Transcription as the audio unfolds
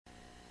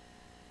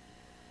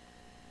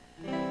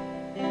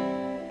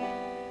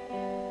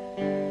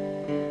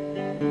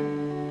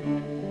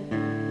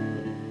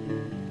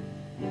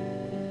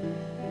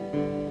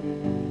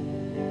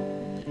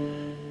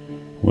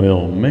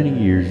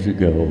many years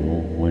ago,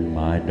 when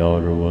my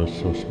daughter was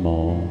so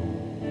small,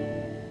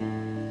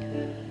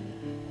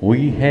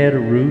 we had a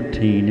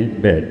routine at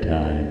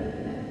bedtime,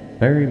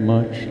 very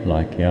much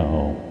like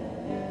y'all.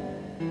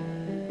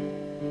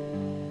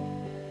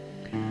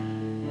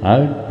 I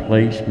would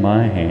place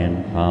my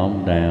hand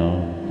palm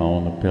down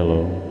on the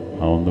pillow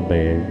on the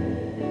bed,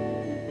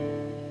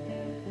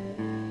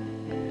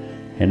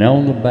 and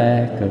on the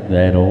back of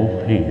that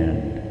old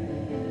hand,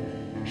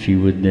 she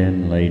would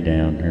then lay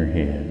down her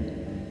head.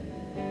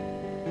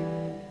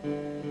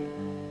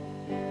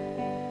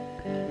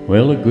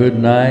 Well, a good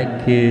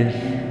night kiss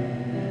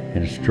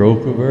and a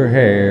stroke of her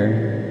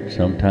hair,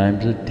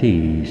 sometimes a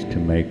tease to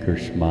make her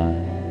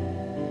smile.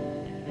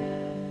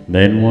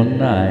 Then one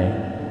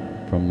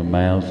night, from the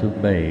mouths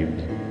of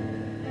babes,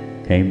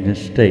 came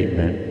this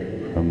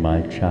statement from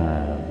my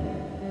child.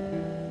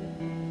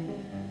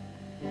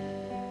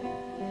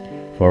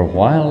 For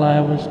while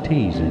I was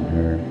teasing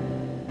her,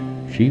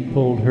 she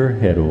pulled her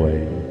head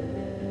away.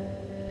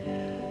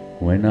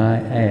 When I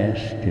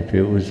asked if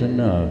it was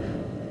enough,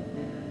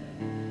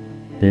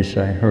 this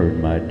I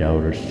heard my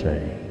daughter say,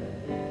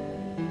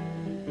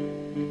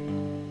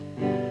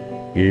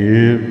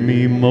 "Give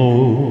me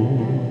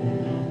more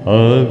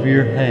of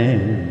your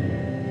hand,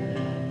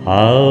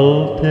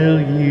 I'll tell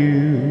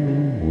you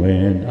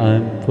when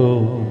I'm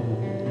full.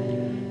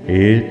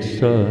 It's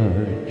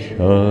such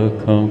a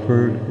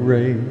comfort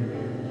great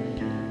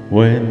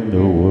when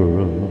the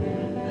world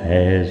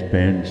has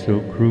been so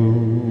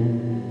cruel.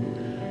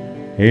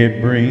 It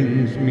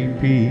brings me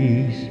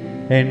peace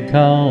and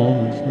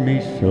calms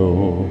me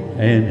so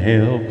and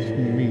helps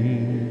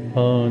me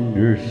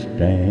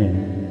understand.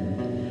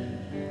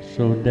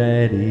 So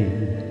Daddy,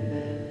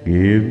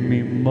 give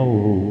me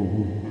more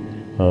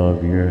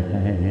of your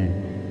hand."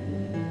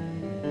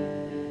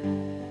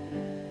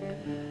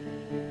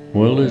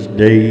 Well, as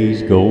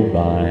days go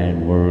by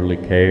and worldly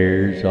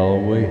cares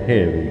always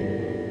heavy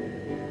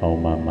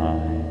on my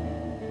mind,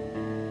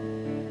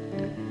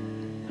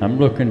 I'm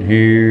looking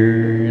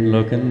here and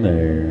looking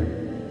there,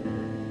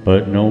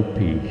 but no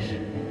peace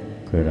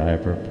could I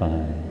ever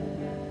find.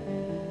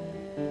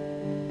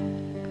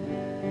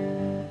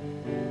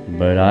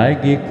 But I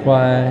get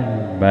quiet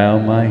and bow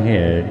my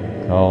head,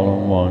 call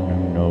on one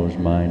who knows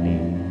my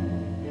need,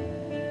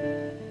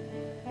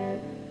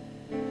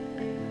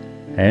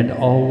 and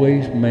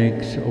always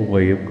makes a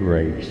way of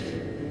grace,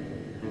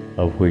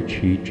 of which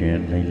he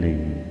gently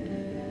leads.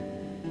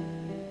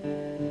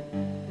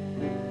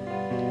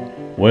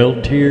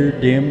 Well,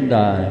 tear-dimmed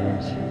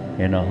eyes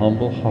and a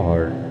humble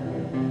heart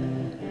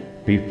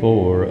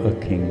before a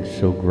king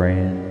so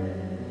grand,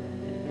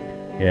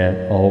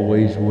 yet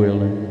always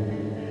willing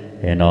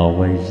and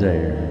always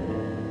there.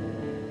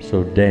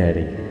 So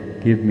Daddy,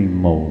 give me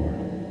more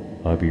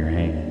of your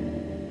hand.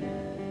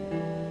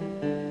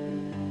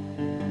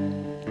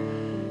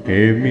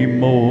 Give me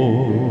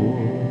more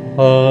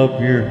of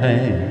your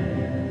hand,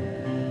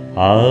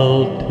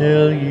 I'll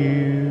tell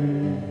you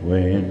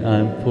when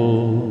I'm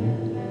full.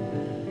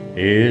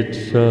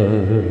 It's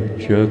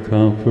such a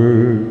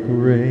comfort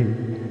great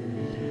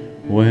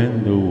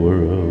when the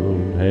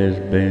world has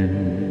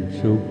been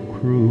so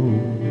cruel.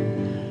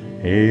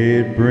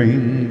 It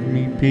brings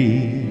me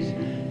peace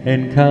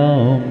and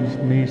calms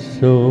me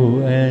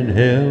so and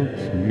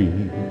helps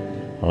me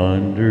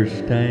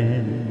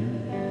understand.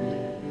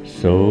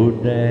 So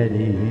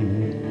Daddy,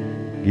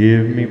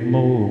 give me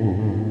more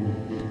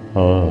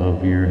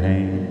of your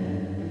hand.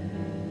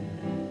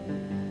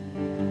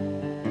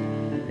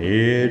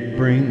 It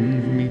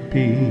brings me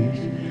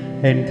peace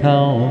and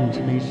calms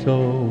me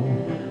so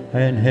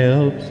and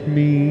helps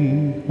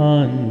me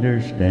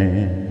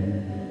understand.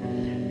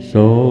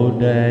 So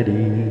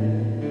Daddy,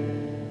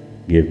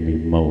 give me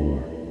more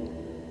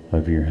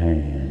of your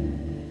hand.